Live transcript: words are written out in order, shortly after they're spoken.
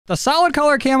The solid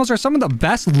color camos are some of the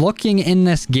best looking in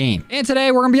this game. And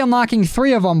today we're going to be unlocking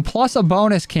 3 of them plus a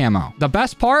bonus camo. The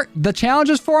best part, the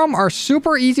challenges for them are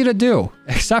super easy to do,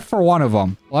 except for one of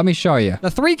them. Let me show you.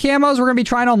 The 3 camos we're going to be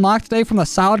trying to unlock today from the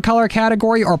solid color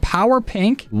category are Power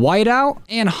Pink, Whiteout,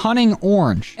 and Hunting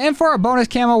Orange. And for our bonus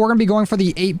camo, we're going to be going for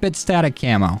the 8-bit static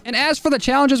camo. And as for the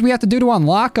challenges we have to do to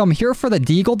unlock them, here for the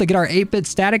Deagle to get our 8-bit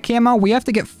static camo, we have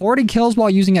to get 40 kills while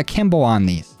using a Kimbo on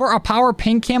these. For our Power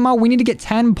Pink camo, we need to get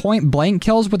 10 point blank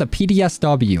kills with a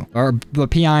PDSW, or the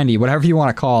P90, whatever you want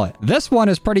to call it. This one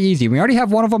is pretty easy. We already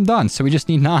have one of them done, so we just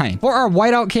need 9. For our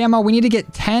Whiteout camo, we need to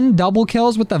get 10 double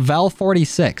kills with the Vel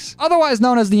 46, otherwise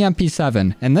known as the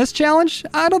MP7. And this challenge,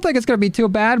 I don't think it's going to be too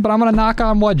bad, but I'm going to knock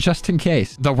on wood just in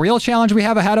case. The real challenge we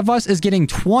have ahead of us is getting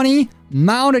 20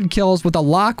 mounted kills with a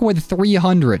Lockwood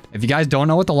 300. If you guys don't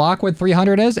know what the Lockwood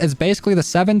 300 is, it's basically the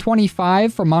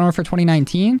 725 from Modern Warfare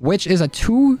 2019, which is a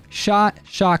 2-shot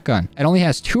shotgun. It only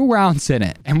has 2 rounds in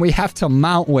it, and we have to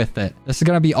mount with it. This is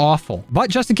going to be awful. But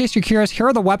just in case you're curious, here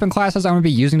are the weapon classes I'm going to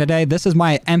be using today. This is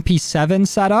my MP7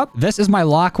 setup. This is my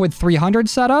Lockwood 300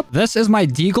 setup. This is my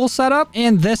Deagle setup.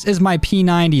 And this is my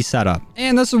P90 setup.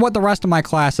 And this is what the rest of my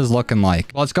class is looking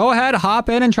like. Let's go ahead, hop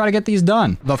in, and try to get these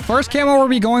done. The first camo we'll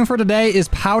be going for today is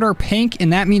Powder Pink,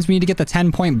 and that means we need to get the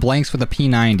 10 point blanks with a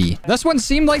P90. This one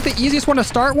seemed like the easiest one to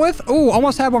start with. Ooh,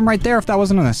 almost had one right there if that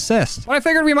wasn't an assist. But I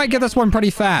figured we might get this one pretty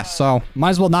fast, so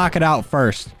might as well knock it out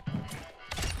first.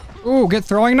 Ooh, get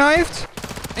throwing knifed.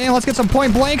 And let's get some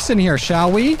point blanks in here,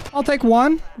 shall we? I'll take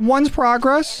one. One's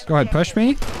progress. Go ahead, push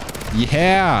me.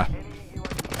 Yeah.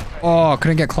 Oh,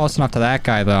 couldn't get close enough to that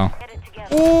guy, though.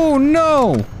 Oh,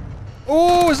 no.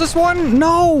 Oh, is this one?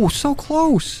 No, so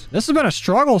close. This has been a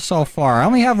struggle so far. I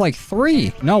only have like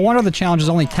 3. No wonder the challenge is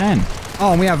only 10.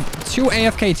 Oh, and we have 2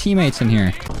 AFK teammates in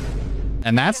here.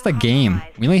 And that's the game.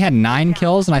 We only had 9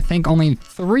 kills, and I think only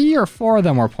 3 or 4 of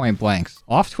them were point blanks.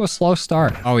 Off to a slow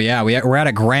start. Oh, yeah, we're at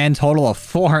a grand total of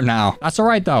 4 now. That's all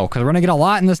right, though, because we're going to get a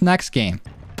lot in this next game.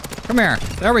 Come here.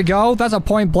 There we go. That's a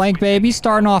point blank, baby.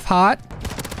 Starting off hot.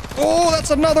 Oh,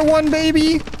 that's another one,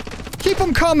 baby. Keep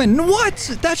them coming.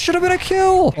 What? That should have been a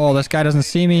kill. Oh, this guy doesn't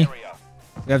see me.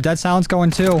 We have dead silence going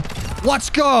too.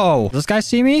 Let's go. Does this guy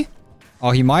see me?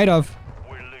 Oh, he might have.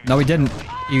 No, he didn't.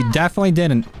 He definitely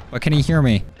didn't. But can he hear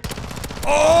me?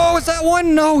 Oh, is that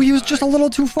one? No, he was just a little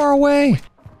too far away.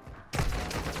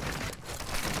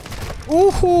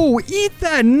 Ooh, eat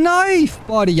that knife,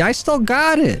 buddy. I still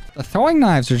got it. The throwing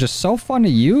knives are just so fun to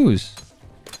use.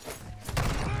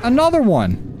 Another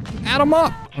one. Add him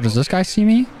up. Oh, does this guy see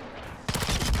me?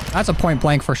 That's a point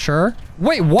blank for sure.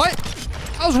 Wait, what?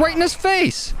 I was right in his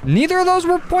face. Neither of those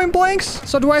were point blanks?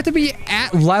 So do I have to be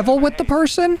at level with the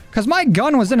person? Because my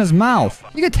gun was in his mouth.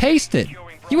 You could taste it.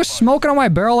 He was smoking on my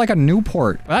barrel like a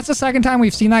Newport. But that's the second time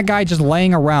we've seen that guy just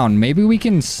laying around. Maybe we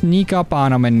can sneak up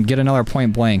on him and get another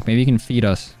point blank. Maybe he can feed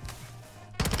us.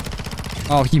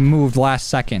 Oh, he moved last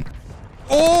second.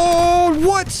 Oh,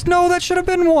 what? No, that should have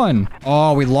been one.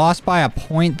 Oh, we lost by a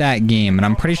point that game. And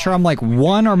I'm pretty sure I'm like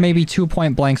 1 or maybe 2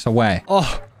 point blanks away.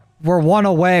 Oh, we're 1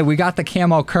 away. We got the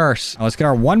camo curse. Now let's get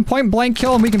our 1 point blank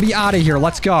kill and we can be out of here.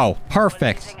 Let's go.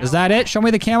 Perfect. Is that it? Show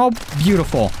me the camo.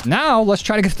 Beautiful. Now let's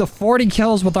try to get to 40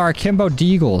 kills with our Akimbo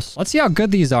Deagles. Let's see how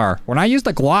good these are. When I use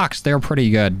the Glocks, they're pretty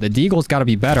good. The Deagles got to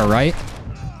be better, right?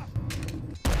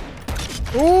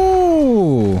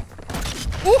 Ooh.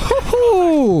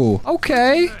 Ooh,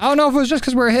 okay. I don't know if it was just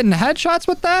because we were hitting headshots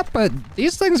with that, but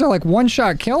these things are like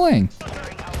one-shot killing.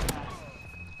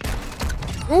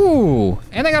 Ooh,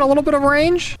 and they got a little bit of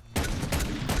range.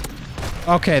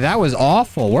 Okay, that was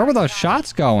awful. Where were those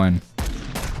shots going?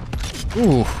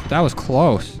 Ooh, that was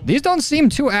close. These don't seem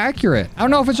too accurate. I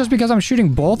don't know if it's just because I'm shooting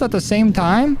both at the same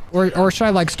time, or should I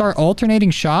like start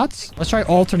alternating shots? Let's try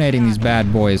alternating these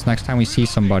bad boys next time we see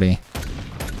somebody.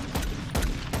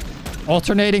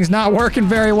 Alternating's not working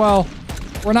very well.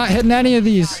 We're not hitting any of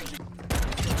these.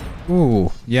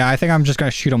 Ooh, yeah, I think I'm just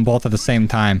gonna shoot them both at the same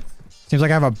time. Seems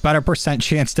like I have a better %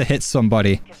 chance to hit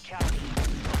somebody.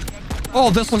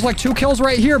 Oh, this looks like 2 kills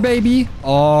right here, baby.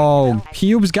 Oh,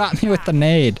 Pubes got me with the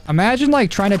nade. Imagine like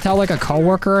trying to tell like a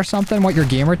coworker or something what your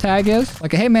gamer tag is.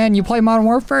 Like, hey man, you play Modern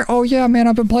Warfare? Oh yeah, man,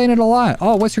 I've been playing it a lot.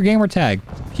 Oh, what's your gamer tag?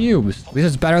 Pubes. At least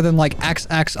it's better than like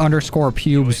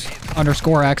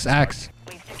XX_Pubes_XX.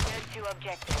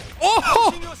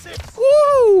 Oh!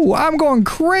 Woo! I'm going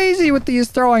crazy with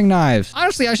these throwing knives.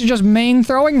 Honestly, I should just main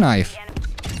throwing knife.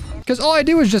 Because all I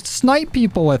do is just snipe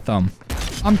people with them.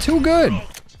 I'm too good.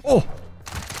 Oh.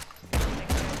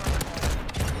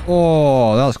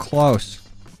 Oh, that was close.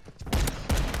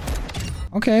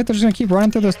 Okay, if they're just gonna keep running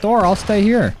through this door, I'll stay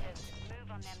here.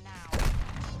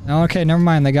 Okay, never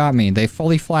mind. They got me. They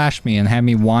fully flashed me and had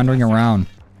me wandering around.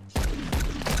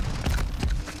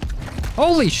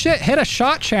 Holy shit, hit a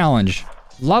shot challenge.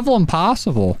 Level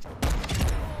impossible.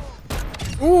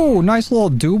 Ooh, nice little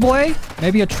double.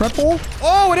 Maybe a triple.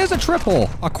 Oh, it is a triple.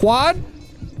 A quad?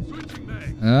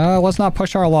 Let's not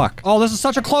push our luck. Oh, this is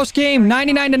such a close game.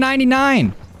 99 to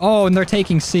 99. Oh, and they're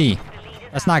taking C.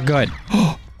 That's not good.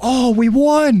 Oh, we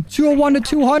won. 201 to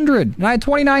 200. And I had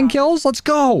 29 kills. Let's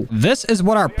go. This is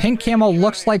what our pink camo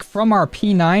looks like from our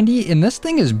P90. And this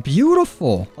thing is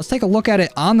beautiful. Let's take a look at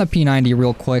it on the P90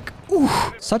 real quick. Ooh,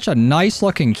 such a nice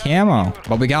looking camo.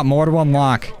 But we got more to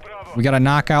unlock. We got to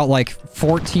knock out like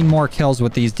 14 more kills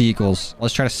with these deagles.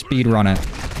 Let's try to speed run it.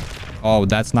 Oh,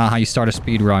 that's not how you start a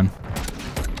speed run.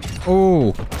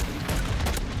 Oh.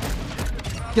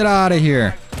 Get out of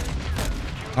here.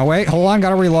 Oh, wait. Hold on.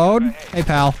 Gotta reload. Hey,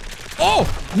 pal. Oh,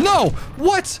 no.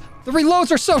 What? The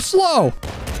reloads are so slow.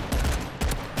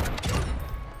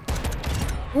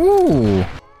 Ooh.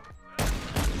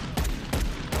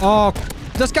 Oh,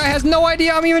 this guy has no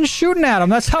idea I'm even shooting at him.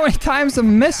 That's how many times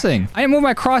I'm missing. I didn't move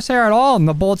my crosshair at all, and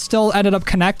the bullet still ended up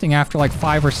connecting after like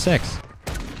 5 or 6.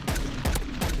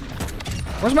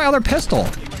 Where's my other pistol?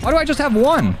 Why do I just have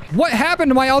one? What happened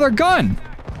to my other gun?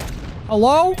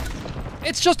 Hello?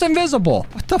 It's just invisible.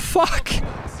 What the fuck?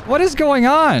 What is going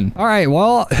on? All right,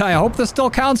 well, I hope this still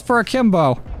counts for a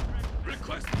Kimbo.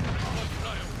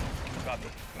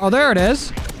 Oh, there it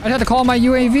is. I had to call my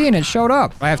UAV and it showed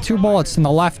up. I have 2 bullets in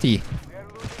the lefty.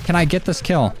 Can I get this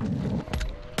kill?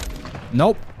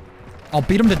 Nope. I'll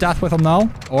beat him to death with him though.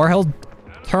 Or he'll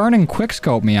turn and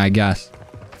quickscope me, I guess.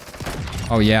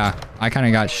 Oh yeah, I kind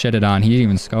of got shitted on. He didn't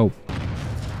even scope.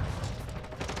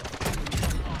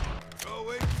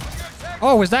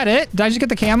 Oh, was that it? Did I just get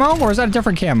the camo? Or is that a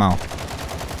different camo?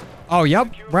 Oh, yep.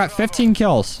 We're at 15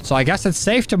 kills. So I guess it's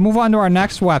safe to move on to our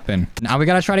next weapon. Now we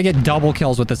gotta try to get double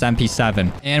kills with this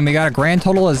MP7. And we got a grand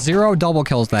total of 0 double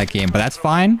kills that game. But that's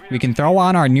fine. We can throw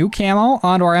on our new camo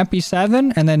onto our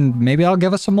MP7. And then maybe that'll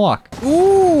give us some luck.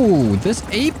 Ooh, this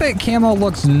 8-bit camo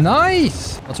looks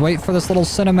nice. Let's wait for this little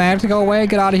cinematic to go away.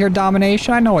 Get out of here,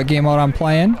 Domination. I know what game mode I'm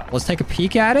playing. Let's take a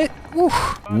peek at it. Ooh,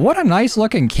 what a nice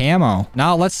looking camo.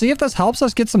 Now, let's see if this helps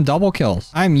us get some double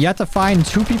kills. I'm yet to find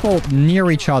 2 people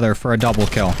near each other for a double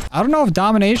kill. I don't know if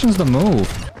Domination's the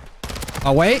move.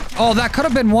 Oh, wait. Oh, that could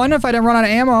have been one if I didn't run out of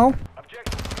ammo.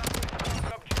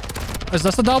 Is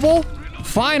this a double?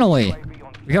 Finally.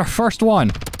 We got our first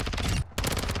one.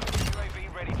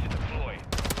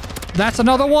 That's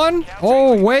another one.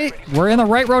 Oh, wait. We're in the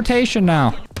right rotation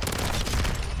now.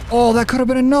 Oh, that could have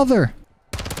been another.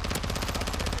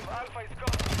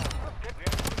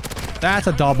 That's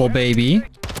a double, baby.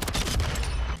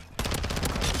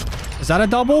 Is that a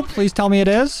double? Please tell me it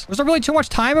is. Was there really too much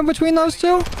time in between those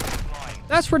two?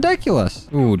 That's ridiculous.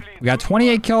 Ooh, we got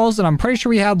 28 kills, and I'm pretty sure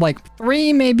we had like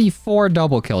 3, maybe 4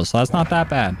 double kills, so that's not that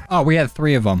bad. Oh, we had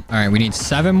 3 of them. All right, we need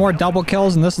 7 more double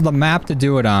kills, and this is the map to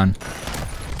do it on.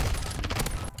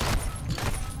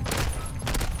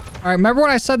 All right, remember when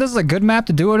I said this is a good map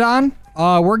to do it on?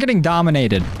 We're getting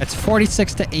dominated. It's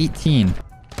 46 to 18.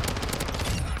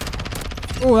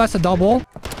 Oh, that's a double.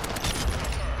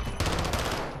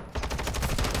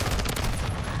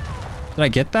 Did I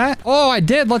get that? Oh, I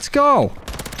did. Let's go.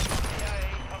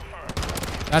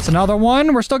 That's another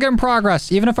one. We're still getting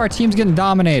progress, even if our team's getting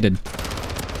dominated.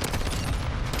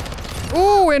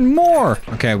 Ooh, and more.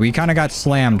 Okay, we kind of got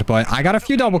slammed, but I got a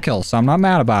few double kills, so I'm not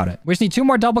mad about it. We just need 2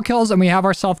 more double kills, and we have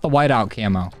ourselves the whiteout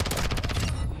camo.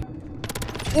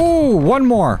 Ooh, one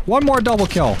more. One more double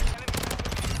kill.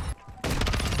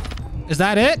 Is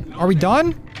that it? Are we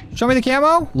done? Show me the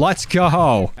camo. Let's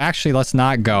go. Actually, let's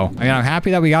not go. I mean, I'm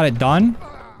happy that we got it done,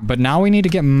 but now we need to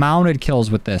get mounted kills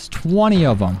with this. 20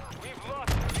 of them.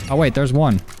 Oh, wait, there's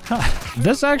one.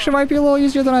 This actually might be a little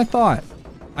easier than I thought.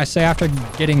 I say after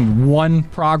getting 1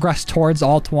 progress towards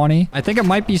all 20. I think it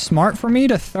might be smart for me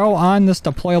to throw on this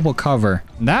deployable cover.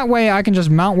 That way I can just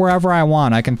mount wherever I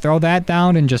want. I can throw that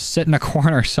down and just sit in a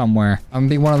corner somewhere. I'm gonna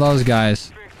be one of those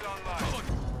guys.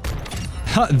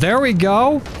 There we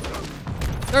go.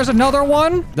 There's another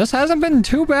one. This hasn't been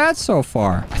too bad so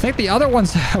far. I think the other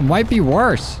ones might be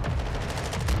worse.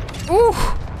 Ooh.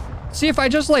 See, if I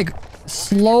just like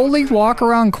slowly walk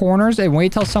around corners and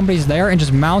wait till somebody's there and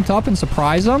just mount up and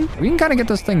surprise them, we can kind of get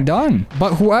this thing done.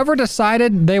 But whoever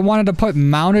decided they wanted to put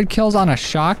mounted kills on a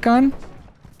shotgun,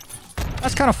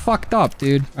 that's kind of fucked up,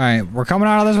 dude. All right, we're coming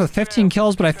out of this with 15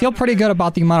 kills, but I feel pretty good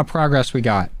about the amount of progress we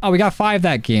got. Oh, we got 5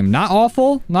 that game. Not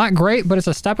awful, not great, but it's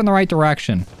a step in the right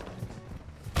direction.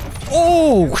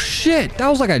 Oh, shit. That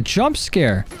was like a jump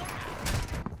scare.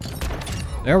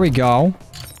 There we go.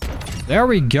 There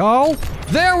we go.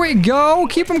 There we go.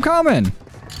 Keep them coming.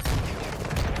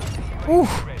 Ooh,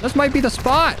 this might be the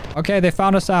spot. Okay, they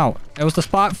found us out. It was the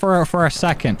spot for a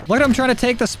second. Look at them trying to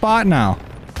take the spot now.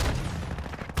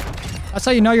 That's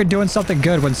how you know you're doing something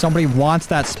good, when somebody wants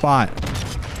that spot.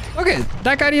 Look at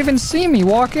that guy didn't even see me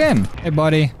walk in. Hey,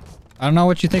 buddy. I don't know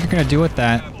what you think you're gonna do with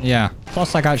that. Yeah.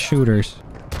 Plus, I got shooters.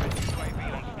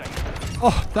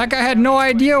 Oh, that guy had no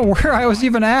idea where I was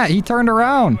even at. He turned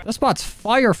around. This spot's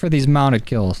fire for these mounted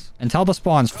kills. Until the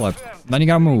spawns flip. Then you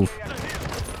gotta move.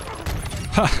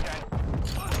 Huh.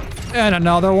 And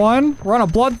another one. We're on a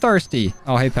bloodthirsty.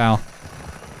 Oh, hey, pal.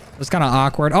 It's kind of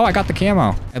awkward. Oh, I got the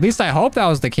camo. At least I hope that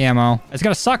was the camo. It's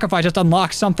gonna suck if I just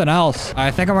unlock something else.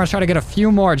 I think I'm gonna try to get a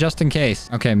few more just in case.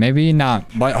 Okay, maybe not.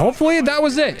 But hopefully that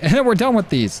was it. And then we're done with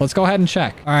these. Let's go ahead and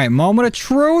check. All right, moment of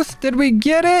truth. Did we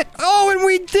get it? Oh, and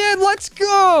we did. Let's go.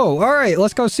 All right,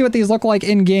 let's go see what these look like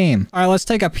in game. All right, let's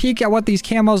take a peek at what these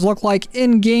camos look like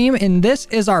in game. And this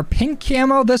is our pink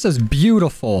camo. This is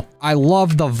beautiful. I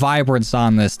love the vibrance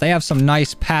on this. They have some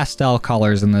nice pastel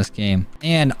colors in this game.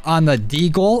 And on the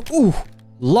deagle, ooh,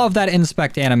 love that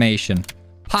inspect animation.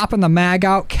 Popping the mag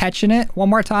out, catching it one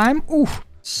more time. Ooh,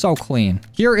 so clean.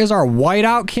 Here is our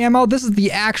whiteout camo. This is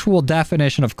the actual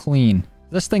definition of clean.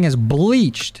 This thing is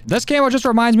bleached. This camo just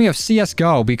reminds me of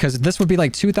CSGO because this would be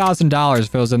like $2,000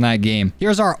 if it was in that game.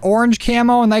 Here's our orange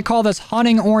camo, and they call this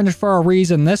hunting orange for a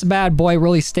reason. This bad boy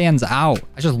really stands out.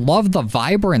 I just love the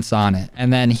vibrance on it.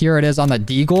 And then here it is on the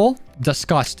deagle.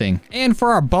 Disgusting. And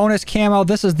for our bonus camo,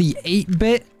 this is the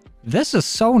 8-bit. This is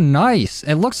so nice.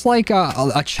 It looks like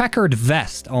a checkered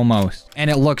vest almost. And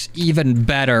it looks even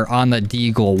better on the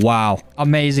deagle. Wow.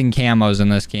 Amazing camos in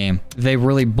this game. They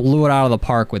really blew it out of the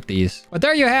park with these. But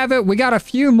there you have it. We got a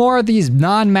few more of these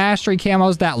non-mastery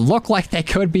camos that look like they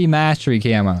could be mastery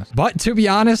camos. But to be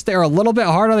honest, they're a little bit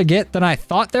harder to get than I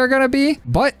thought they're going to be.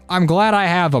 But I'm glad I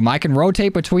have them. I can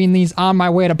rotate between these on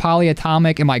my way to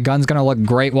polyatomic, and my gun's going to look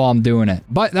great while I'm doing it.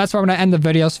 But that's where I'm going to end the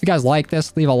video. So if you guys like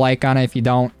this, leave a like on it. If you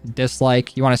don't,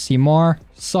 dislike. You want to see more?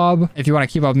 Sub. If you want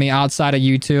to keep up with me outside of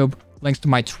YouTube, links to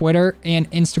my Twitter and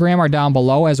Instagram are down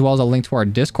below, as well as a link to our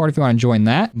Discord if you want to join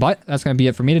that. But that's going to be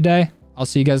it for me today. I'll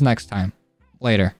see you guys next time. Later.